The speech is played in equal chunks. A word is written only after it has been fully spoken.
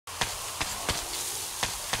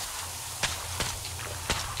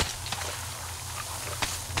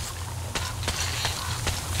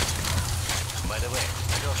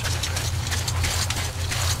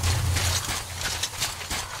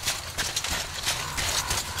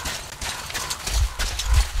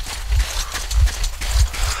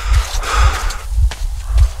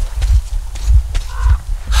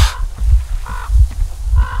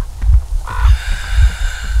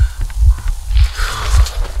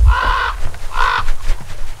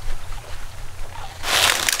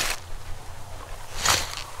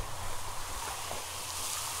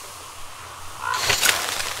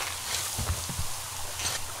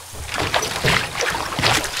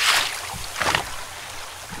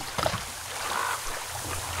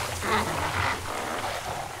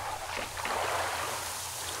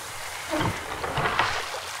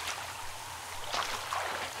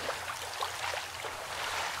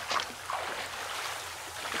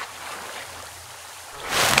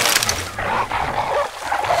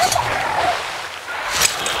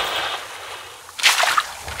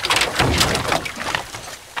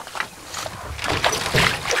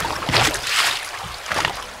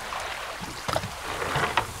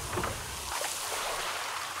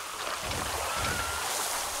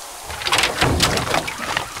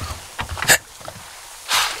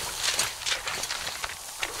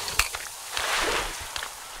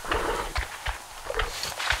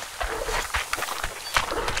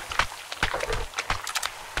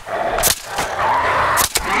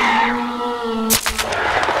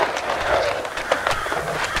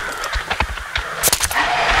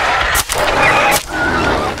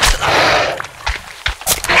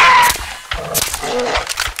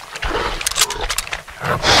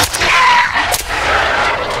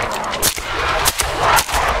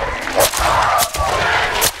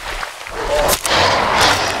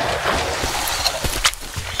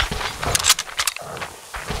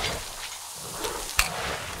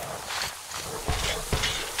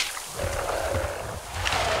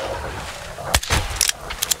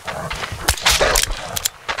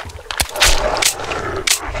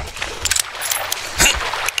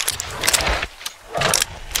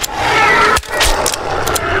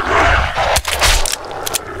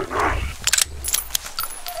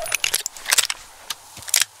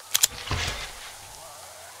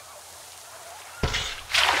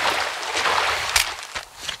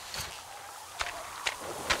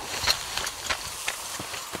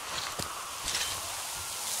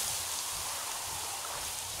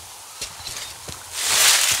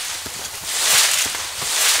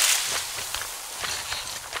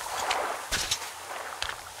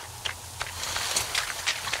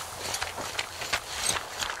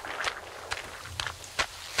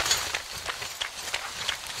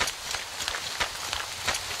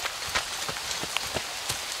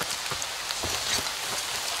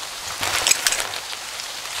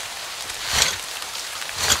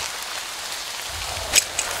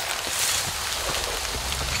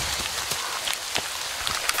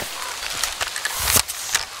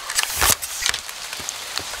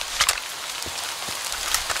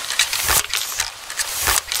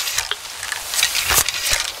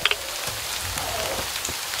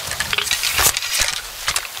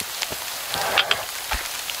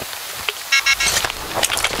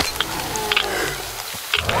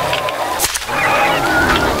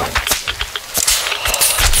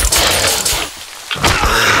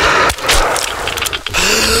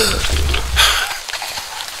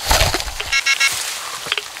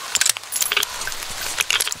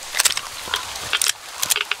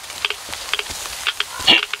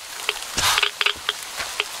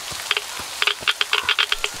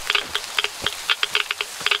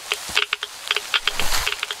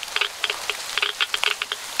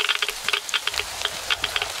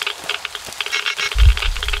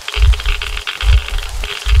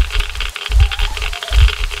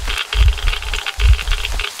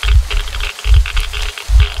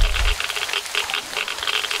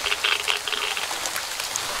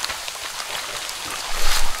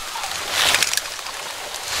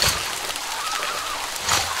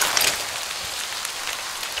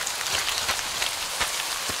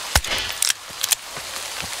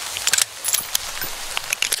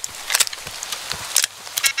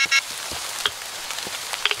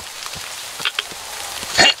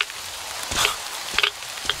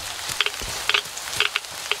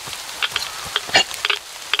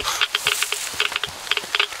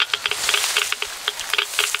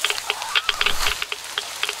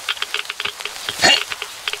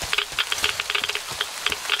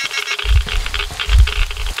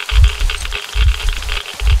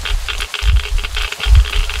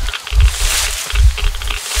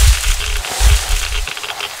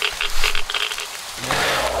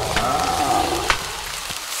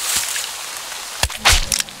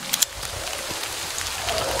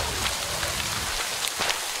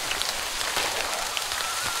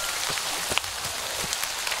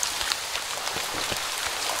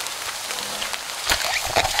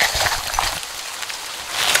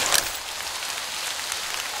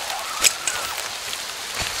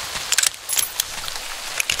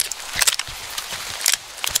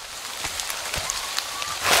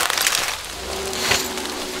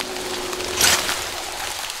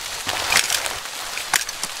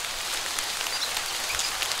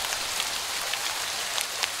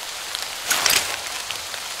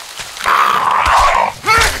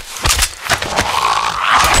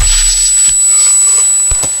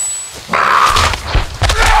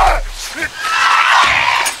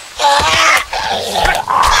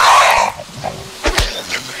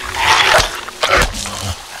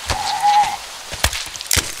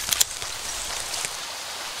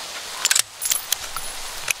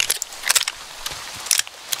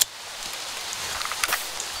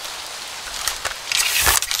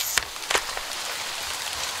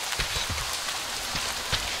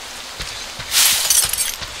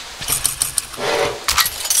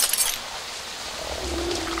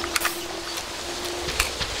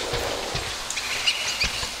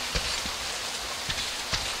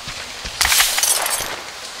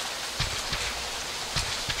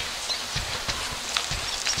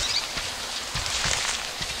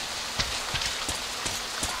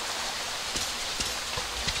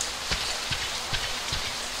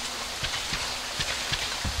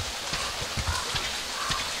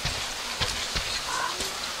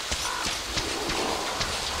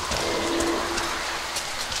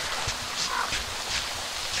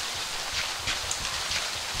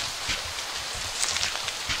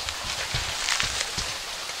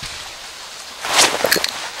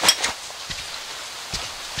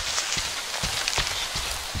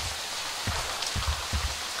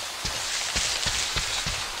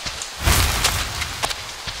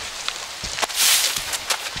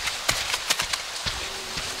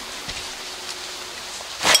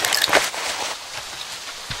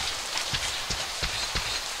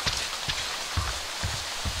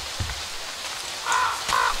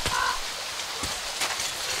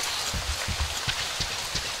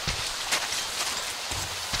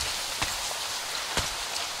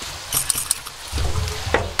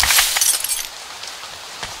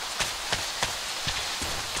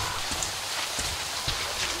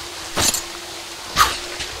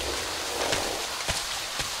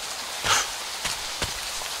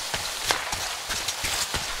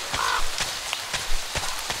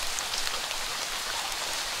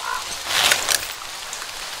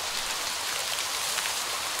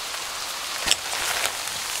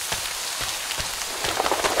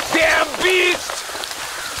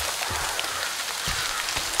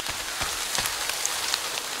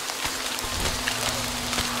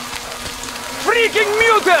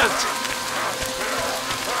Student!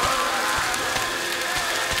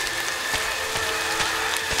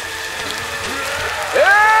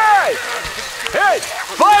 Hey! Hey!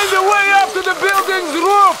 Find a way up to the building's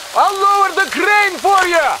roof! I'll lower the crane for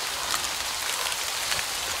you!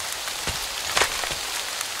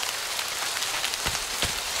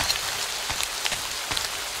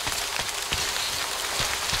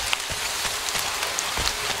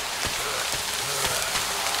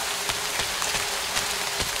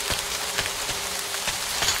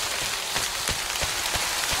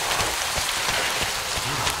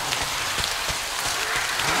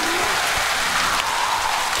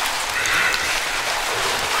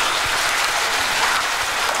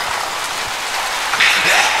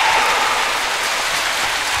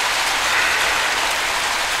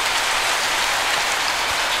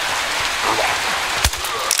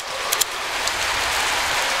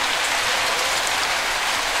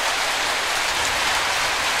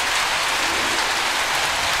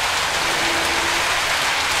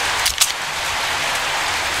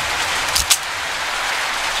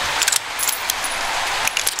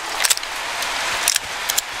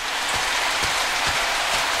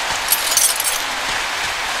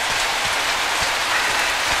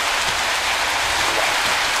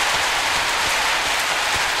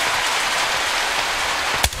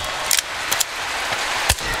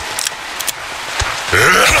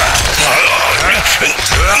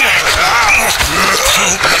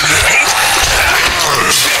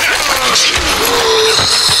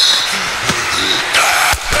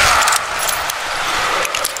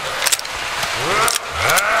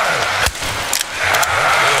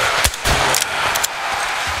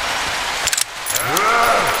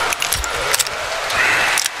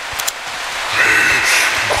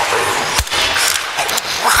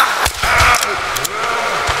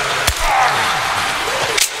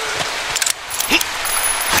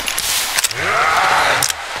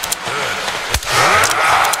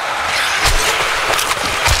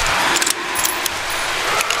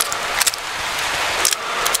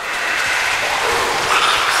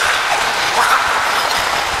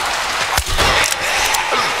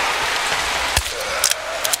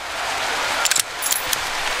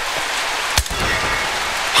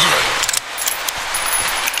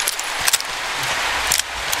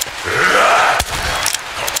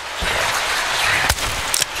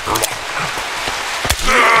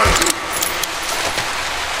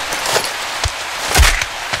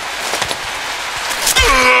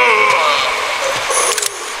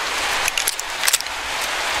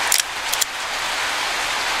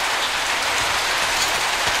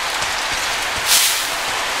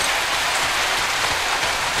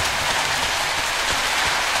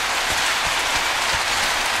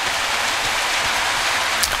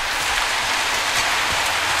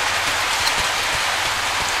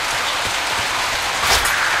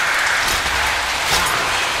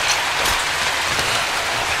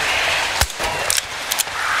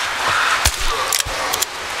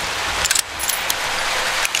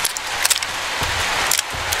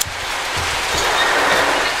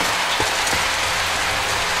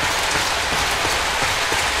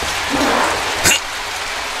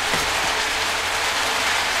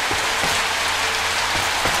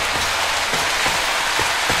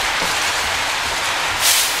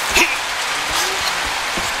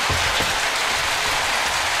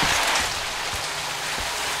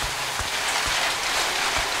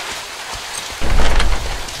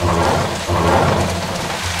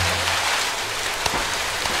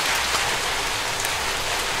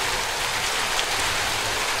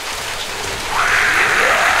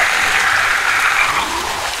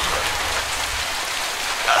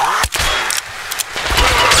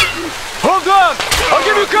 I'll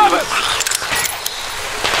give you cover!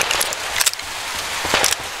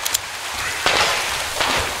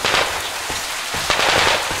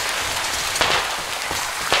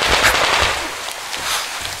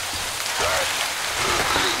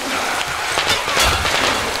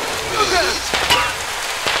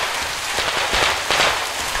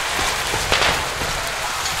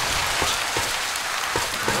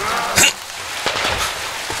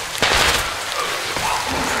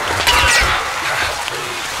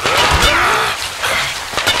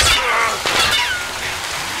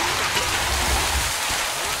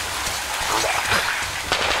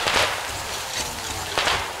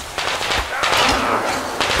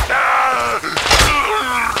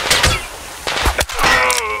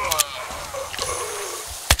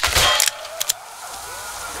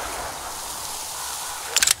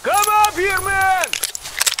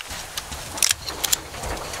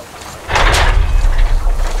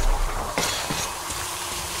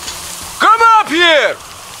 Here!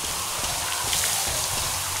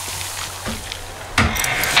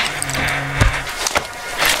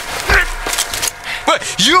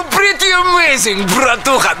 You pretty amazing,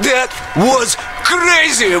 bratuха. That was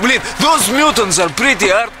crazy. Блин, those mutants are pretty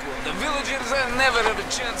hardcore. The villagers never have a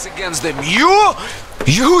chance against them.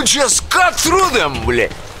 You just cut through them,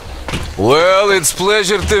 блин. Well, it's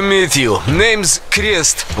pleasure to meet you. Name's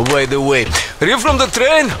Crest, by the way. Are you from the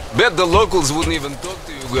train? Bet the locals wouldn't even talk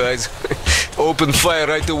to you guys. Opened fire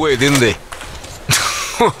right away, didn't they?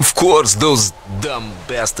 Of course, those dumb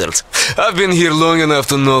bastards. I've been here long enough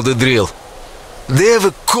to know the drill. They have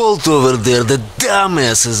a cult over there. The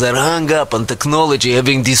dumbasses are hung up on technology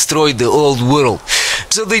having destroyed the old world.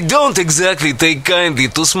 So they don't exactly take kindly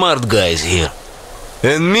to smart guys here.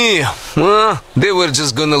 And me, well, they were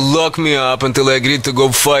just gonna lock me up until I agreed to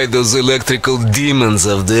go fight those electrical demons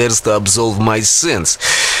of theirs to absolve my sins.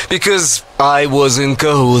 Because I was in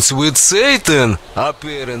cahoots with Satan,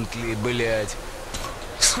 apparently, блядь.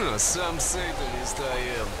 Some Satanist I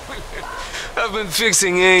am. I've been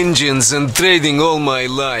fixing engines and trading all my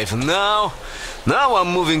life. Now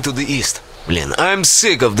I'm moving to the east. Blin, I'm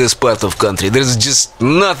sick of this part of country. There's just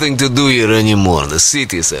nothing to do here anymore. The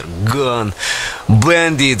cities are gone.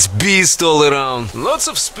 Bandits, beasts all around. Lots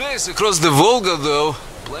of space across the Volga, though.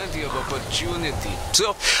 Plenty of opportunity.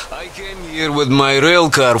 So, I came here with my rail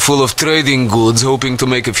car full of trading goods, hoping to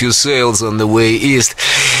make a few sales on the way east.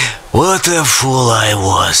 What a fool I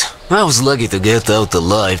was. I was lucky to get out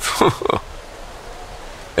alive.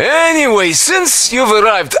 Anyway, since you've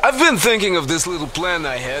arrived, I've been thinking of this little plan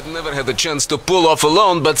I had. Never had a chance to pull off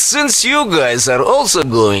alone, but since you guys are also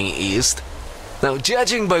going east... Now,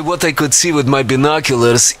 judging by what I could see with my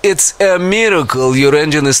binoculars, it's a miracle your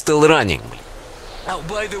engine is still running. Oh,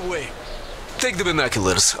 by the way, take the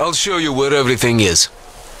binoculars. I'll show you where everything is.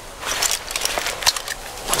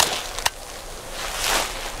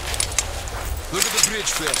 Look at the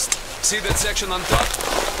bridge first. See that section on top?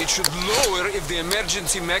 It should lower if the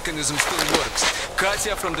emergency mechanism still works.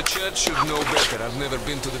 Katya from the church should know better. I've never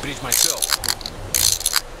been to the bridge myself.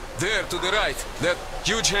 There, to the right, that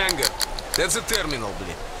huge hangar. That's a terminal,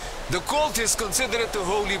 blin. The cultists consider it a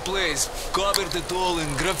holy place. Covered it all in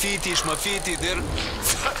graffiti, schmaffiti. Their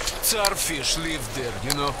tsarfish lived there,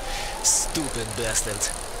 you know. Stupid bastards.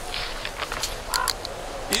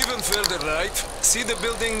 Even further right, see the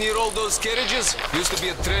building near all those carriages? Used to be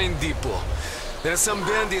a train depot. There are some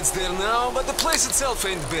bandits there now, but the place itself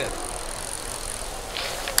ain't bad.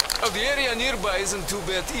 Oh, the area nearby isn't too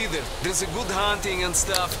bad either. There's a good hunting and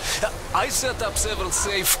stuff. I set up several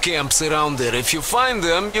safe camps around there. If you find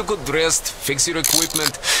them, you could rest, fix your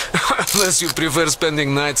equipment. Unless you prefer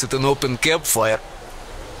spending nights at an open campfire.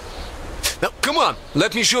 Now, come on,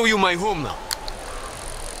 let me show you my home now.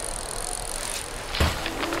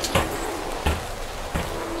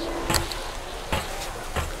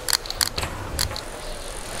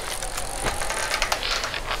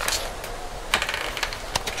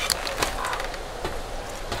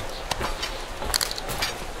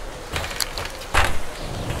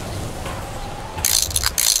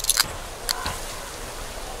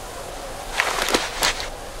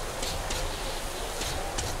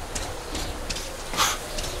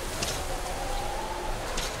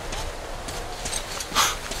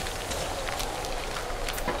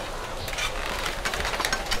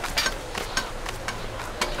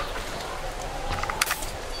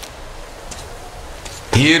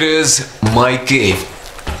 Here is my cave.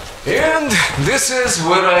 And this is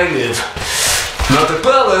where I live. Not a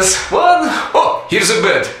palace, one. Oh, here's a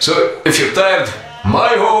bed. So if you're tired, my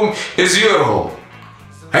home is your home.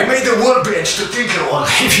 I made a workbench to tinker on.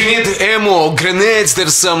 If you need ammo, grenades,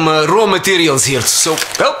 there's some raw materials here. So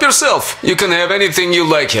help yourself. You can have anything you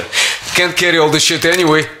like here. Can't carry all the shit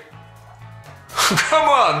anyway. Come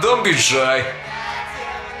on, don't be shy.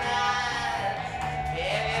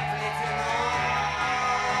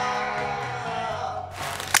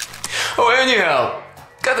 Oh, anyhow,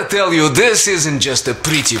 gotta tell you, this isn't just a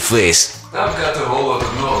pretty face. I've got a whole lot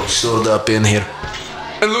of knowledge stored up in here.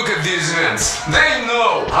 And look at these vents. They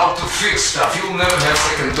know how to fix stuff. You'll never have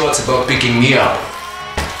second thoughts about picking me up.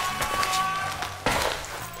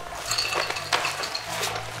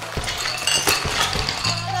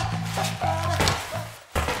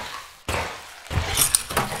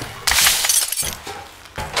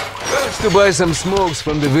 To buy some smokes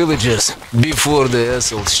from the villagers before the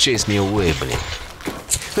assholes chase me away, blin.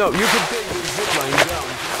 Now, you can take the zipline down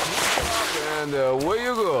and away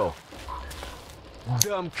you go.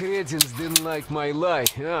 Dumb cretins didn't like my lie.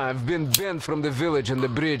 I've been banned from the village and the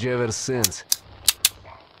bridge ever since.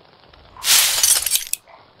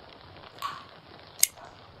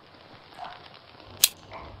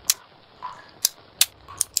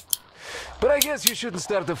 But I guess you shouldn't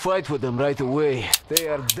start a fight with them right away. They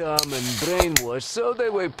are dumb and brainwashed, so they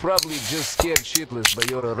were probably just scared shitless by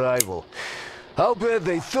your arrival. I'll bet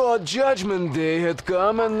they thought Judgment Day had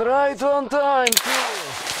come, and right on time, too.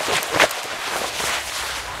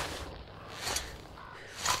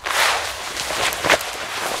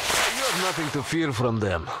 You have nothing to fear from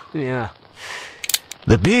them. Yeah.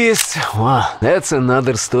 The beast, wow, that's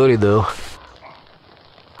another story, though.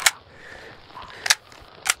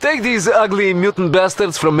 Take these ugly mutant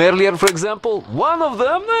bastards from earlier, for example. One of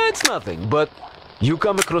them, it's nothing, but you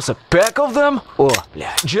come across a pack of them? Oh,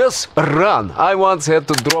 yeah, just run. I once had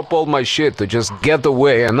to drop all my shit to just get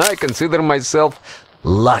away, and I consider myself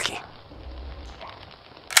lucky.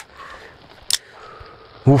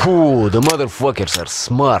 Ooh, the motherfuckers are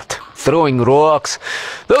smart. Throwing rocks.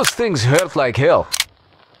 Those things hurt like hell.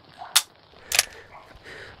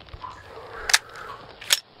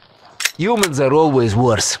 Humans are always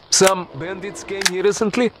worse. Some bandits came here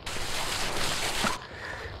recently.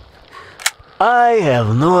 I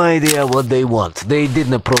have no idea what they want. They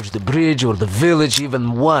didn't approach the bridge or the village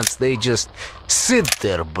even once. They just sit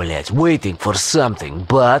there, blять, waiting for something.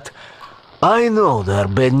 But I know they are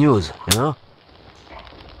bad news, you know?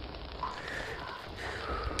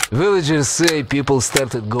 Villagers say people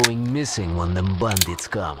started going missing when the bandits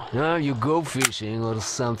come. You go fishing or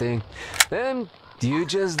something, and you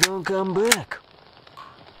just don't come back.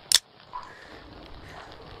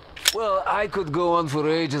 Well, I could go on for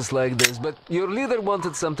ages like this, but your leader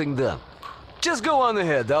wanted something done. Just go on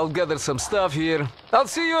ahead, I'll gather some stuff here. I'll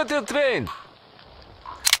see you at your train.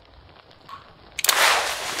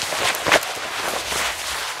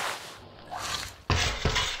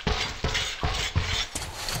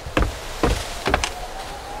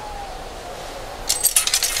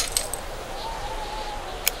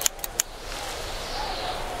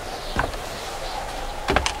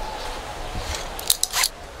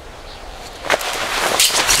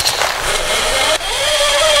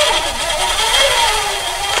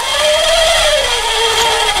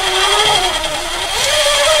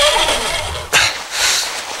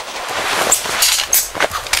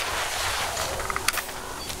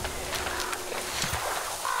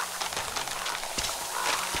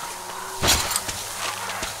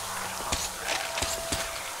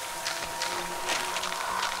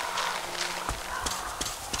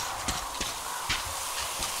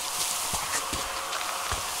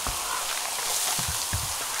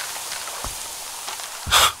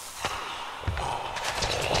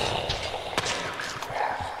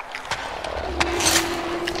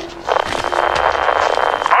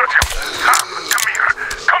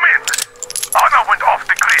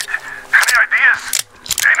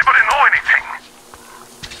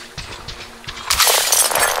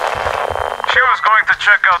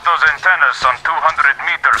 Those antennas on 200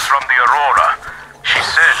 meters from the Aurora. She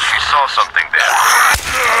said she saw something there.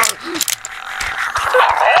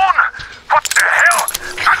 Alone? What the hell?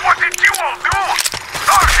 And what did you all do?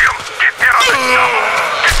 Artyom, get there on the job.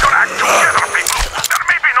 Get your act together, people. There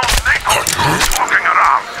may be no NATO troops walking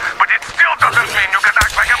around, but it still doesn't mean you can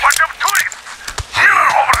act like a bunch of tourists. Miller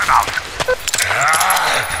over and out.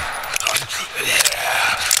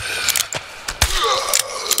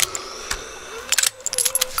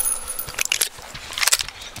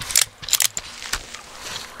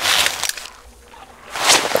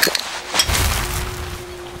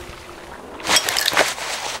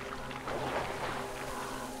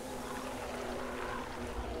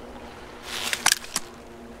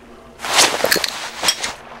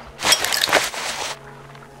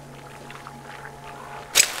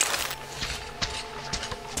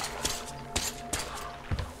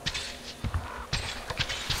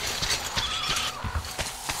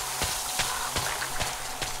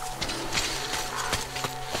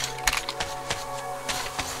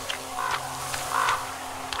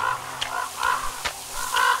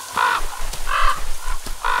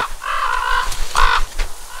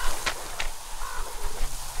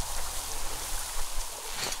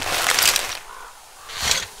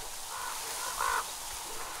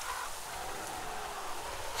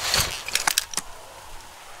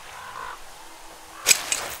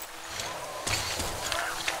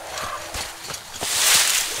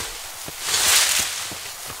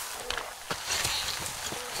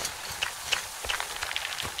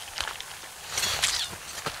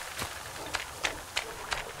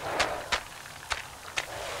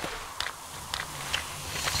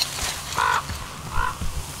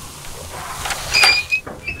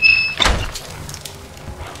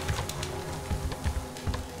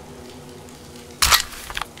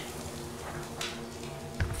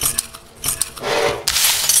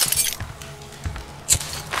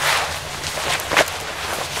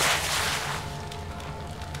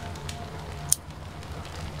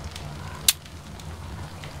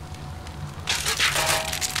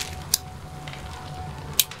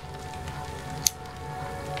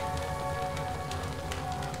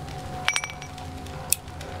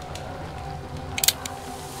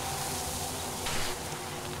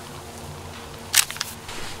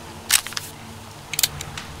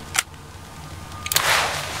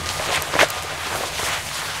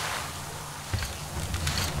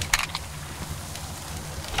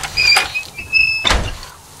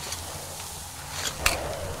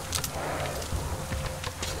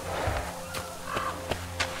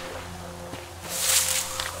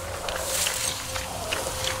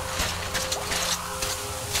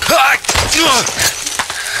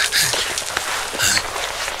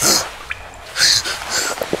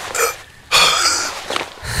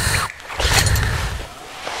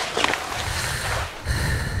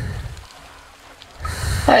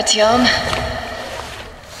 Artyom,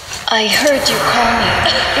 I heard you call me.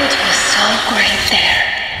 It was so great there.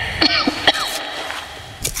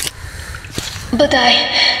 But I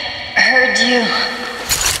heard you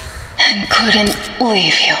and couldn't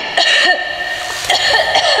leave you.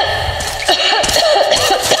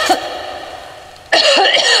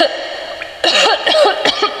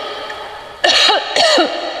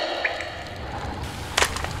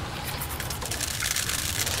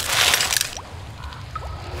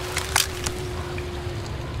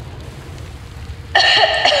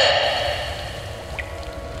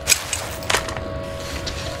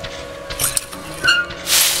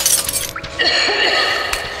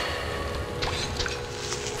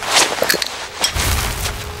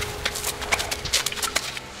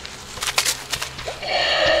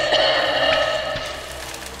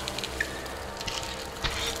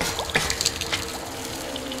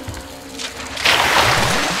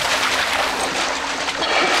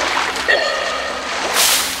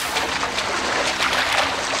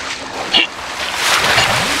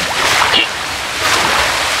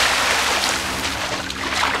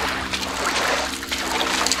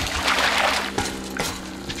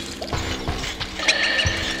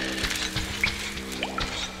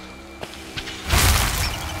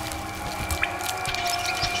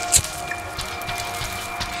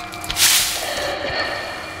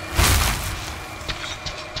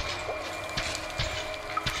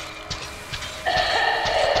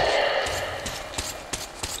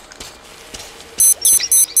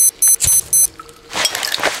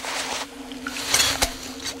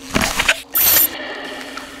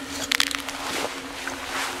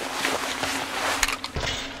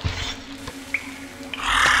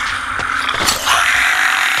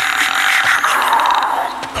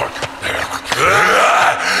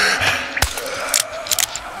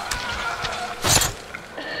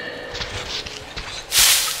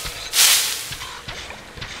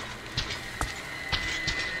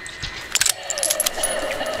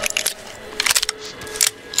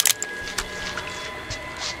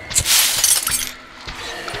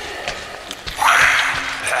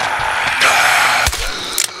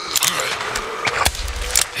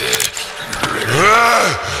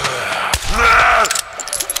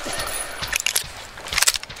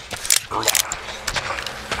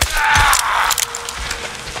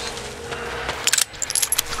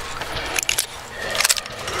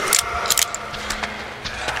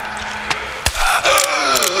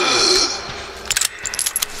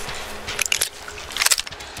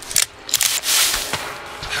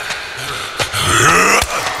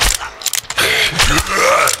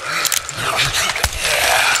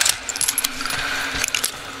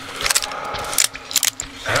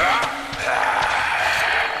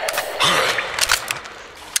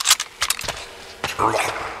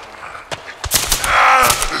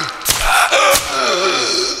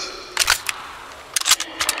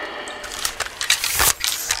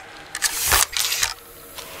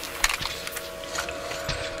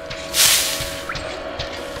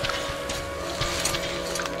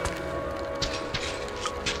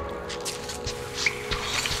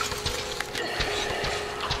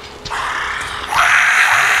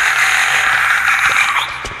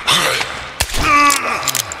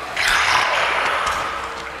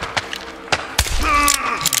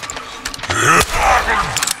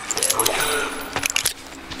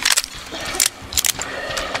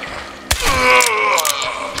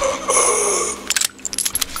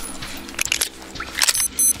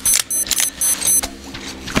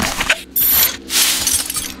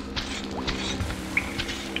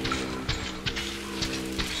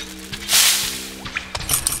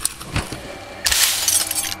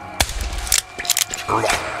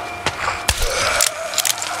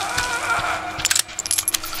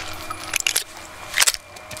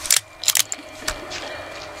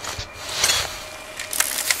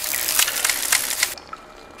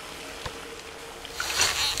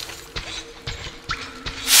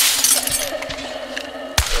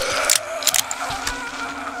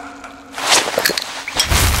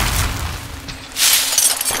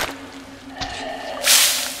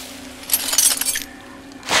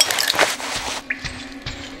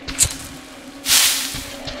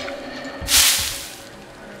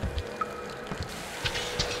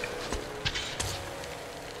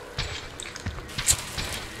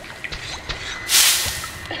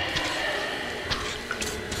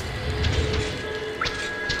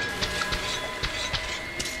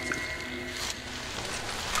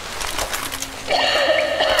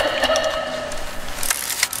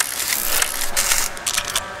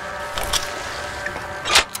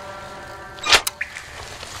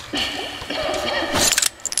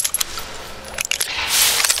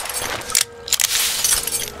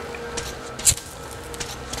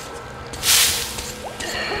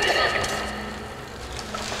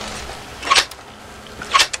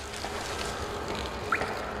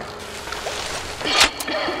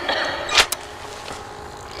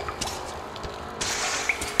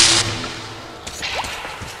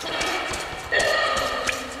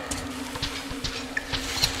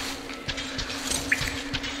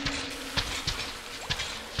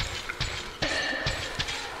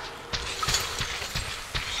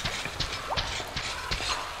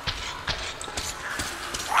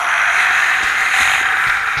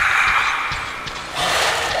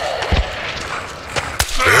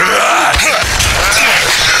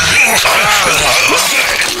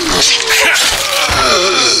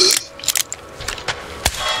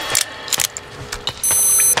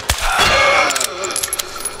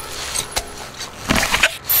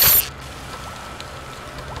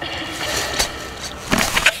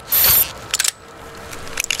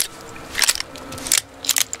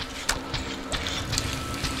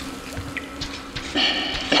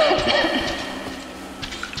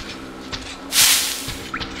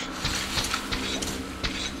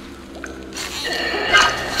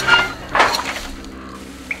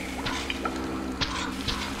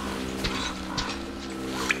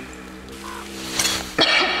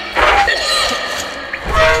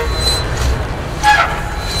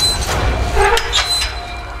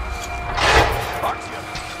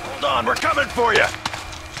 for you.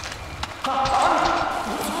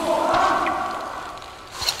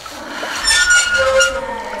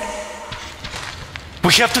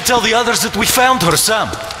 We have to tell the others that we found her, Sam.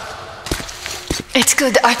 It's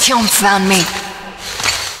good Artyom found me.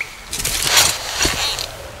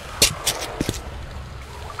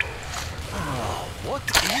 What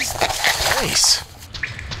is this place?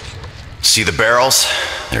 See the barrels?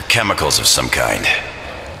 They're chemicals of some kind.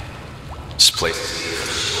 This place...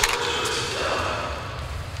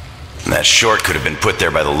 And that short could have been put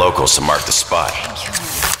there by the locals to mark the spot.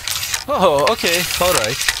 Oh, okay, all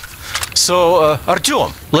right. So,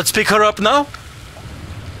 Artyom, let's pick her up now?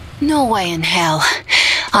 No way in hell.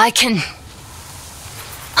 I can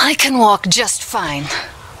walk just fine.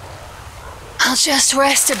 I'll just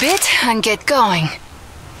rest a bit and get going.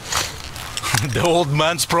 The old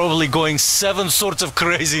man's probably going 7 sorts of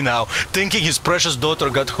crazy now, thinking his precious daughter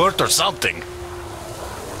got hurt or something.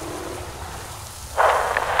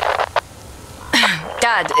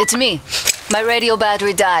 Dad, it's me. My radio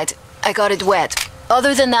battery died. I got it wet.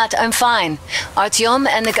 Other than that, I'm fine. Artyom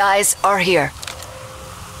and the guys are here.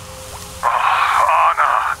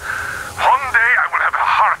 Anna, one day I will have a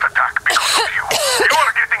heart attack because of you. You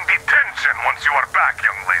are getting detention once you are back,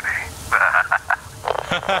 young lady.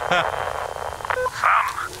 Sam,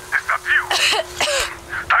 is that you?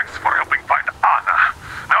 Thanks for helping find Anna.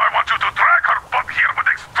 Now I want you to drag her butt here with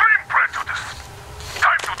extreme prejudice.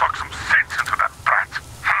 Time to talk some sense into that brat.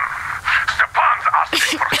 Stepan's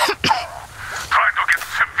asking for some too. Trying to get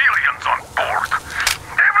civilians on board.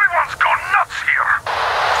 Everyone's gone nuts here.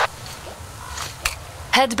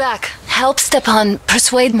 Head back. Help Stepan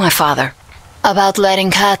persuade my father about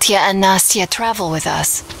letting Katya and Nastya travel with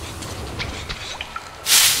us.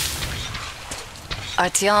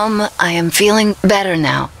 Artyom, I am feeling better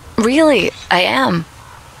now. Really, I am.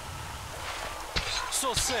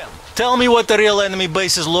 So, Sam, tell me what the real enemy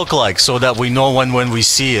bases look like so that we know when we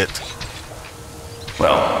see it.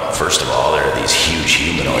 Well, first of all, there are these huge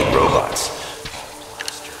humanoid robots.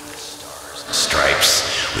 Stripes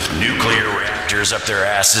with nuclear reactors up their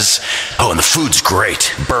asses. Oh, and the food's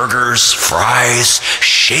great. Burgers, fries,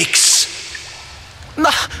 shakes.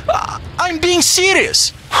 Nah, I'm being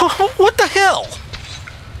serious. What the hell?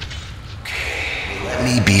 Let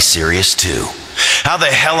me be serious too. How the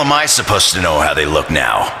hell am I supposed to know how they look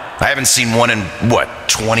now? I haven't seen one in, what,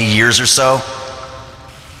 20 years or so?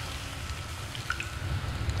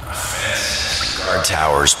 Guard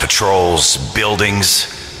towers, patrols, buildings.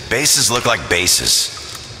 Bases look like bases.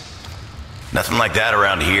 Nothing like that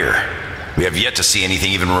around here. We have yet to see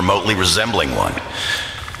anything even remotely resembling one.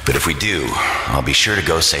 But if we do, I'll be sure to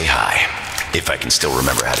go say hi. If I can still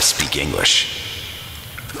remember how to speak English.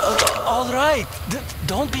 All right,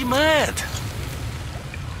 don't be mad.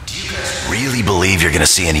 Do you guys really believe you're gonna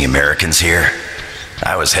see any Americans here?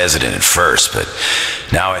 I was hesitant at first, but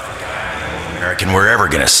now I think I'm the only American we're ever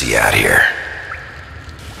gonna see out here.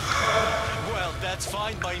 Well, that's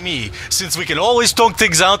fine by me, since we can always talk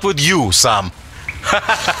things out with you, Sam.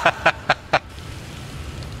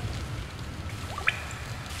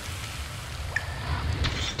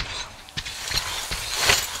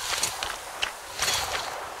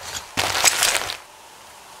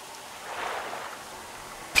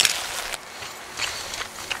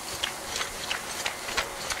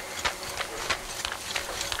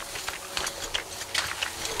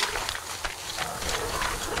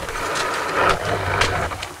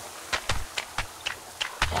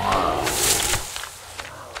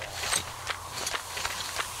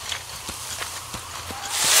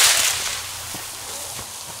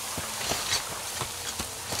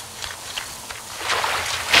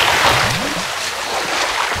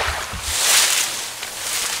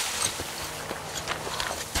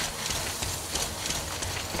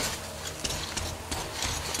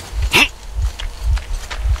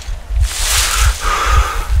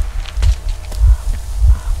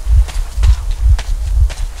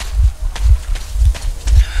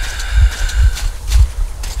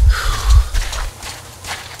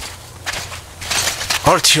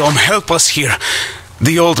 Artyom, help us here.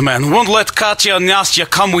 The old man won't let Katya and Nastya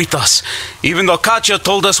come with us, even though Katya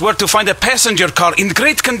told us where to find a passenger car in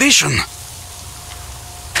great condition.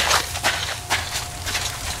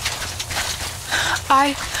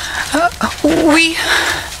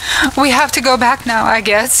 We have to go back now, I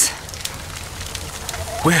guess.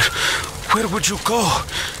 Where would you go?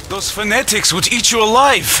 Those fanatics would eat you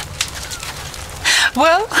alive.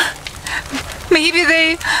 Well, maybe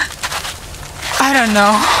they... I don't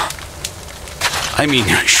know. I mean,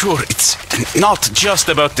 sure, it's not just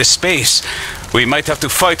about the space. We might have to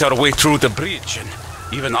fight our way through the bridge, and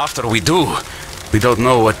even after we do, We don't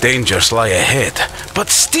know what dangers lie ahead, but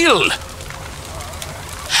still!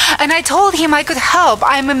 And I told him I could help.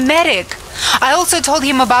 I'm a medic. I also told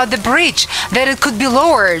him about the bridge, that it could be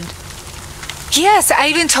lowered. Yes, I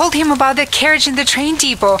even told him about the carriage in the train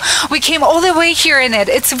depot. We came all the way here in it.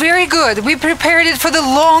 It's very good. We prepared it for the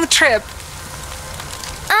long trip.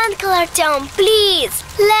 Uncle Artyom, please,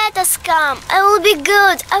 let us come. I will be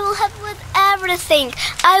good. I will help with everything.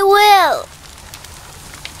 I will.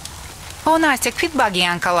 Oh, Nastya, quit bugging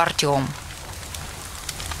Uncle Artyom.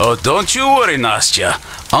 Oh, don't you worry, Nastya.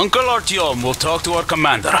 Uncle Artyom will talk to our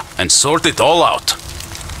commander and sort it all out.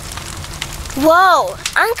 Whoa,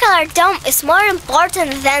 Uncle Artyom is more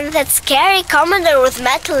important than that scary commander with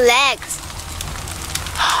metal legs.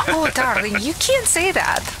 Oh, darling, you can't say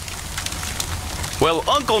that. Well,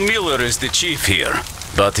 Uncle Miller is the chief here,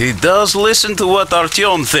 but he does listen to what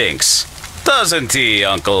Artyom thinks. Doesn't he,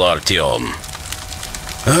 Uncle Artyom?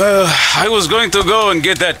 I was going to go and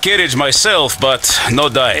get that carriage myself, but no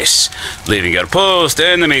dice. Leaving your post,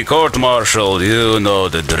 enemy court-martial, you know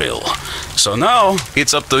the drill. So now,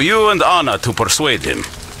 it's up to you and Anna to persuade him.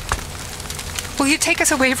 Will you take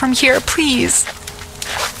us away from here, please?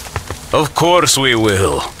 Of course we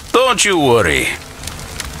will. Don't you worry.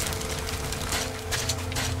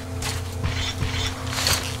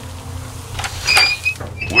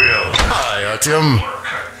 Well, Hi, Artyom.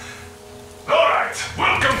 all right,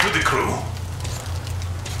 welcome to the crew.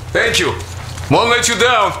 Thank you. Won't let you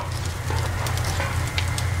down.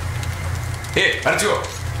 Hey, Artyom,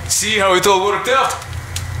 see how it all worked out?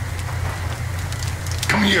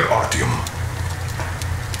 Come here, Artyom.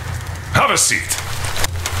 Have a seat.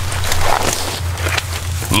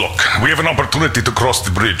 Look, we have an opportunity to cross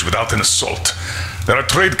the bridge without an assault. There are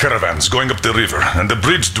trade caravans going up the river, and the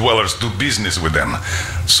bridge dwellers do business with them.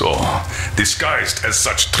 So, disguised as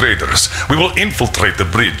such traders, we will infiltrate the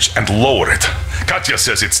bridge and lower it. Katya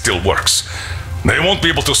says it still works. They won't be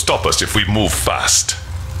able to stop us if we move fast.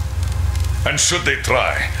 And should they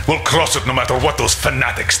try, we'll cross it no matter what those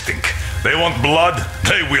fanatics think. They want blood,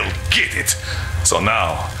 they will get it. So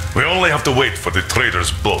now, we only have to wait for the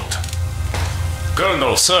traders' boat.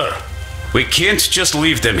 Colonel, sir, we can't just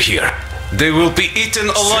leave them here. They will be eaten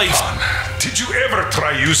alive. Stepan, did you ever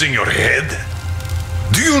try using your head?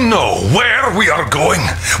 Do you know where we are going?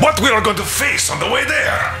 What we are going to face on the way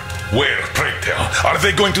there? Where, pray tell, are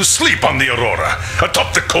they going to sleep on the Aurora?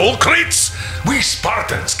 Atop the coal crates? We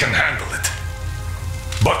Spartans can handle it.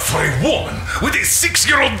 But for a woman with a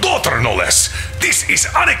 6-year-old daughter, no less, this is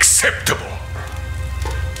unacceptable.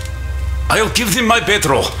 I'll give them my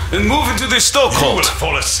bedroll and move into the You stokehold. will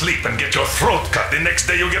fall asleep and get your throat cut. The next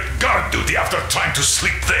day you'll get guard duty after trying to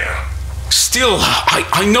sleep there. Still,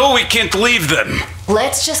 I know we can't leave them.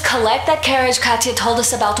 Let's just collect that carriage Katya told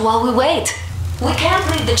us about while we wait. We can't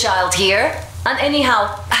leave the child here. And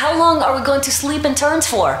anyhow, how long are we going to sleep in turns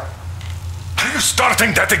for? Are you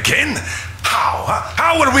starting that again? How?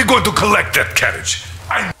 How are we going to collect that carriage?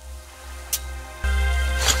 I'm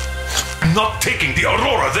not taking the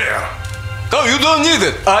Aurora there. Oh, you don't need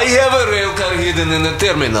it. I have a rail car hidden in the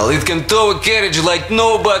terminal. It can tow a carriage like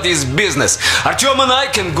nobody's business. Artyom and I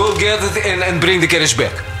can go get it and bring the carriage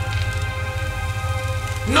back.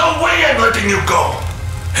 No way I'm letting you go.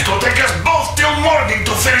 It will take us both till morning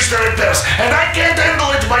to finish the repairs, and I can't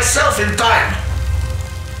handle it myself in time.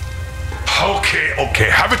 Okay,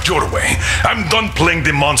 have it your way. I'm done playing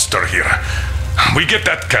the monster here. We get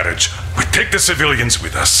that carriage. We take the civilians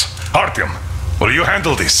with us. Artyom, will you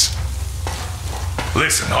handle this?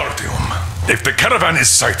 Listen, Artyom. If the caravan is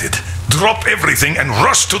sighted, drop everything and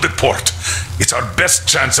rush to the port. It's our best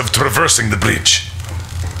chance of traversing the bridge.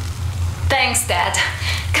 Thanks, Dad.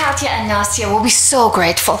 Katya and Nastya will be so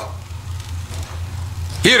grateful.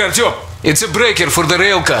 Here, Artyom. It's a breaker for the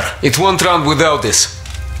rail car. It won't run without this.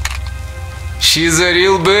 She's a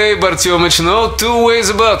real babe, Artyomich. No two ways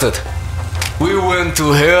about it. We went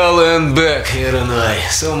to hell and back, her and I.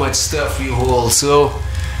 So much stuff we haul, so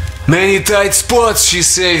many tight spots she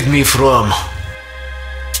saved me from.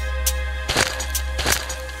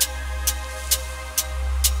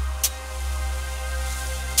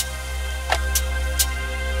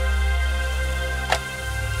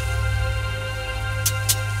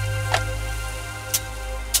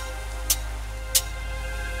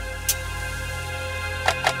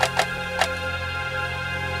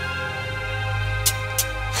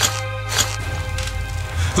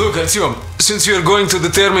 Look, Artyom, since you're going to the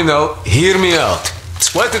terminal, hear me out.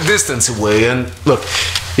 It's quite a distance away, and look,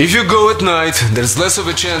 if you go at night, there's less of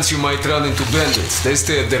a chance you might run into bandits. They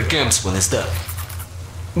stay at their camps when it's dark.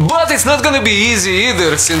 But it's not gonna be easy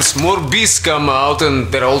either, since more beasts come out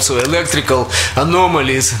and there are also electrical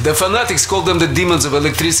anomalies. The fanatics call them the demons of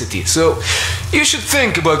electricity, so you should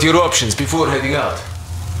think about your options before heading out.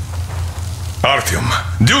 Artyom,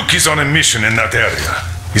 Duke is on a mission in that area.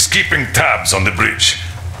 He's keeping tabs on the bridge.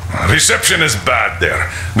 Reception is bad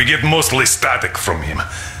there. We get mostly static from him.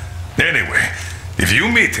 Anyway, if you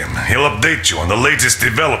meet him, he'll update you on the latest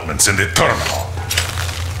developments in the terminal.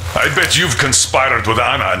 I bet you've conspired with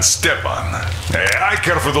Anna and Stepan. I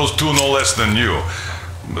care for those two no less than you.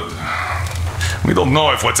 But we don't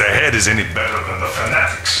know if what's ahead is any better than the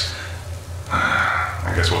fanatics.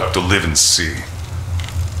 I guess we'll have to live and see.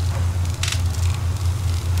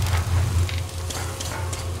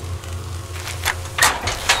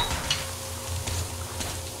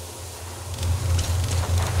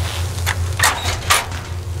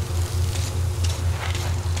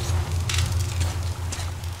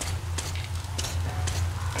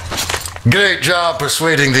 Great job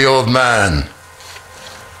persuading the old man.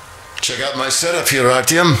 Check out my setup here,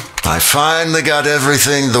 Artyom. I finally got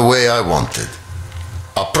everything the way I wanted.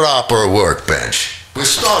 A proper workbench, with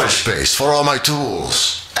storage space for all my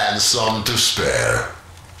tools, and some to spare.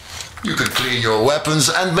 You can clean your weapons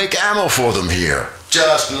and make ammo for them here,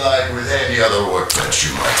 just like with any other workbench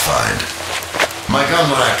you might find. My gun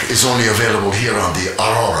rack is only available here on the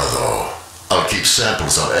Aurora, though. I'll keep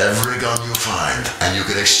samples of every gun you find, and you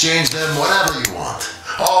can exchange them whenever you want.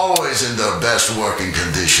 Always in the best working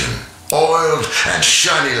condition. Oiled and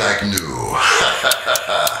shiny like new.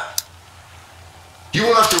 You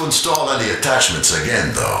won't have to install any attachments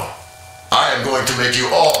again, though. I am going to make you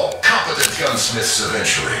all competent gunsmiths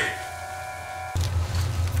eventually.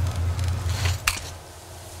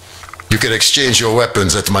 You can exchange your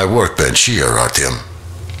weapons at my workbench here, Artyom.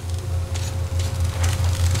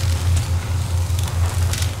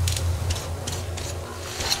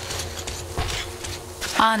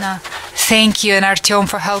 Anna, thank you and Artyom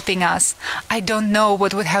for helping us. I don't know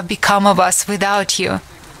what would have become of us without you.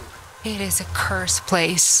 It is a cursed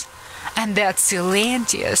place. And that's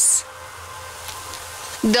Silantius.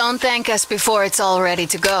 Don't thank us before it's all ready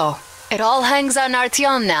to go. It all hangs on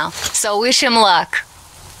Artyom now, so wish him luck.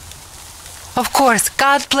 Of course,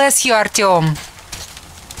 God bless you, Artyom.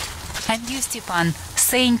 And you, Stepan,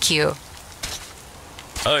 thank you.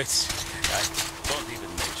 Oh, I don't even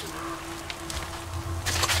mention it.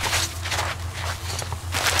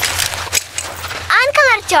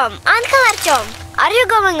 Uncle Artyom, are you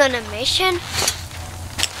going on a mission?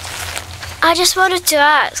 I just wanted to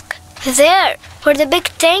ask, there, where the big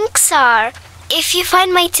tanks are, if you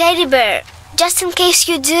find my teddy bear, just in case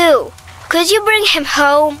you do, could you bring him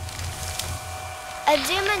home? A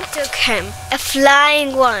demon took him, a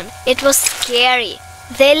flying one. It was scary.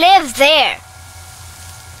 They live there.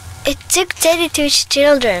 It took Teddy to his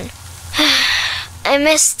children. I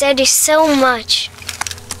miss Teddy so much.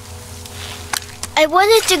 I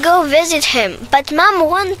wanted to go visit him, but Mom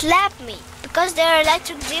won't let me, because there are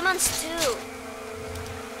electric demons too.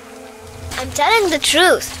 I'm telling the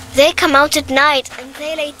truth. They come out at night and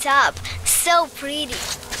they light up. So pretty.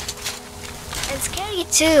 And scary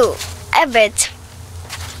too, a bit.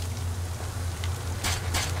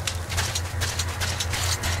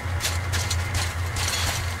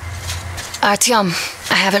 Artyom,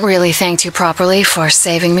 I haven't really thanked you properly for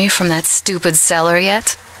saving me from that stupid cellar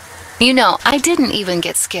yet. You know, I didn't even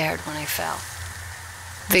get scared when I fell.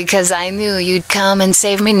 Because I knew you'd come and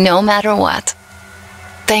save me no matter what.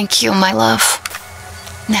 Thank you, my love.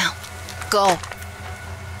 Now, go.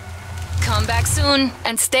 Come back soon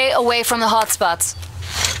and stay away from the hotspots.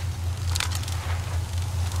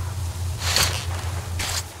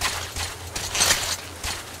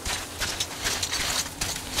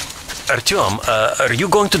 Artyom, are you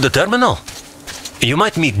going to the terminal? You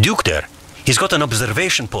might meet Duke there. He's got an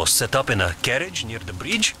observation post set up in a carriage near the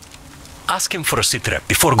bridge. Ask him for a sitrep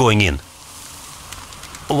before going in.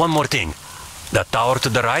 One more thing. That tower to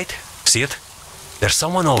the right, see it? There's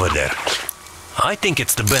someone over there. I think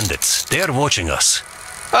it's the bandits. They're watching us.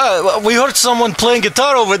 We heard someone playing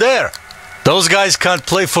guitar over there. Those guys can't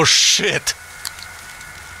play for shit.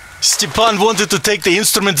 Stepan wanted to take the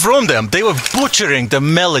instrument from them. They were butchering the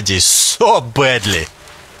melodies so badly.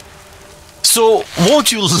 So,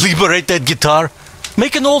 won't you liberate that guitar?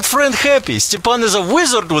 Make an old friend happy. Stepan is a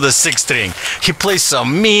wizard with a six-string. He plays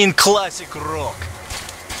some mean classic rock.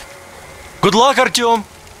 Good luck, Artyom.